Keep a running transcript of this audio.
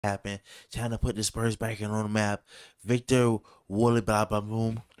happen, trying to put the Spurs back in on the map. Victor Woolley blah blah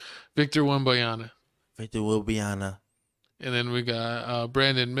boom. Victor Wembanyama. Victor Wembanyama. And then we got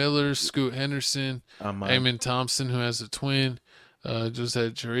Brandon Miller, Scoot Henderson, Man. Amon Thompson, who has a twin. Just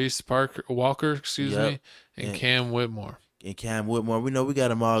had Jerice Walker, excuse Yep. me, and And Cam Whitmore. Cam Whitmore. We know we got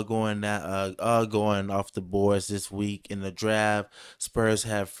them all going now, all going off the boards this week in the draft. Spurs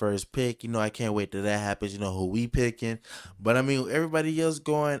have first pick. I can't wait till that happens. Who we picking. But I mean, everybody else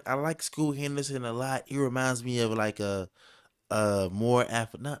going. I like Scoot Henderson a lot. He reminds me of like not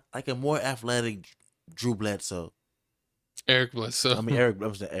like a more athletic Drew Bledsoe. Eric Bledsoe. I mean Eric.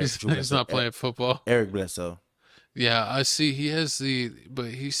 I'm saying Eric. Drew He's Bledsoe. not playing football. Eric Bledsoe. Yeah, I see. He has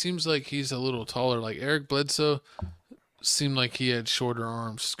but he seems like he's a little taller. Like Eric Bledsoe seemed like he had shorter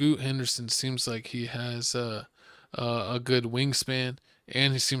arms. Scoot Henderson seems like he has a good wingspan,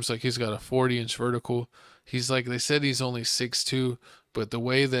 and he seems like he's got a 40-inch vertical. He's like they said he's only 6'2", but the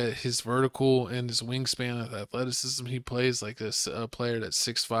way that his vertical and his wingspan of athleticism, he plays like this player that's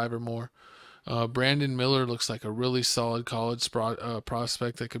 6'5" or more. Brandon Miller looks like a really solid college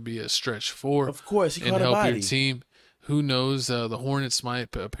prospect that could be a stretch four. Of course, he and caught a help body. your team. Who knows? The Hornets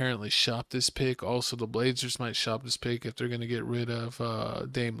might apparently shop this pick. Also, the Blazers might shop this pick if they're going to get rid of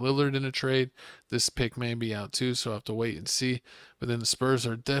Dame Lillard in a trade. This pick may be out too, so I'll have to wait and see. But then the Spurs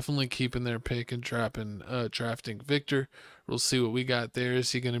are definitely keeping their pick and drafting Victor. We'll see what we got there.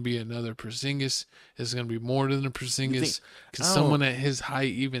 Is he going to be another Porzingis? Is it going to be more than a Porzingis? Can someone at his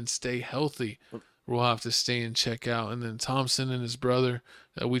height even stay healthy? We'll have to stay and check out. And then Thompson and his brother,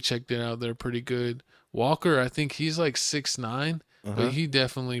 we checked it out. They're pretty good. Walker, I think he's like 6'9", but he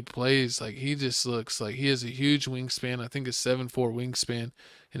definitely plays like he just looks like he has a huge wingspan. I think a 7'4" wingspan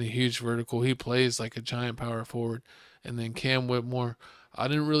and a huge vertical. He plays like a giant power forward. And then Cam Whitmore, I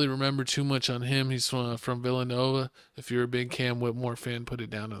didn't really remember too much on him. He's from Villanova. If you're a big Cam Whitmore fan, put it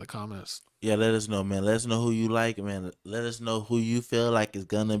down in the comments. Yeah, let us know, man. Let us know who you like, man. Let us know who you feel like is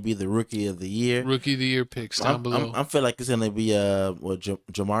gonna be the rookie of the year. Rookie of the year picks down below. I feel like it's gonna be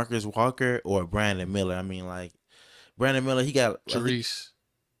Jamarcus Walker or Brandon Miller. I mean, like Brandon Miller, he got Jerice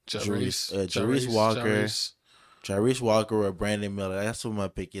Walker or Brandon Miller. That's what my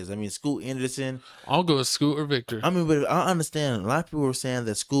pick is. I mean, Scoot Anderson. I'll go with Scoot or Victor. I mean, but I understand. A lot of people were saying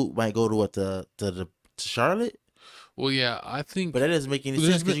that Scoot might go to Charlotte. Well, yeah, I think, but that doesn't make any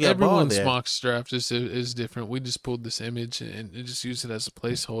sense because you got ball there. Everyone's mock draft is different. We just pulled this image and just used it as a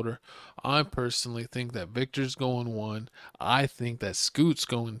placeholder. I personally think that Victor's going 1. I think that Scoot's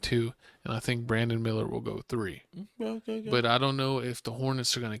going 2, and I think Brandon Miller will go 3. Okay. But I don't know if the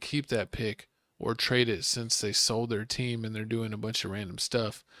Hornets are going to keep that pick or trade it since they sold their team and they're doing a bunch of random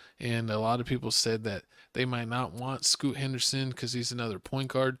stuff. And a lot of people said that they might not want Scoot Henderson because he's another point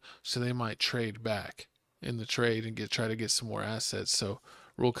guard, so they might trade back in the trade and try to get some more assets. So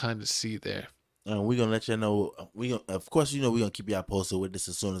we'll kind of see there. We're gonna let you know. Of course, we're gonna keep y'all posted with this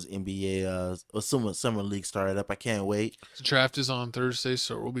as soon as NBA or summer league started up. I can't wait. The draft is on Thursday,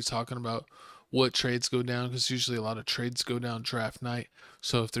 so we'll be talking about what trades go down because usually a lot of trades go down draft night.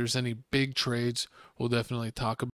 So if there's any big trades, we'll definitely talk about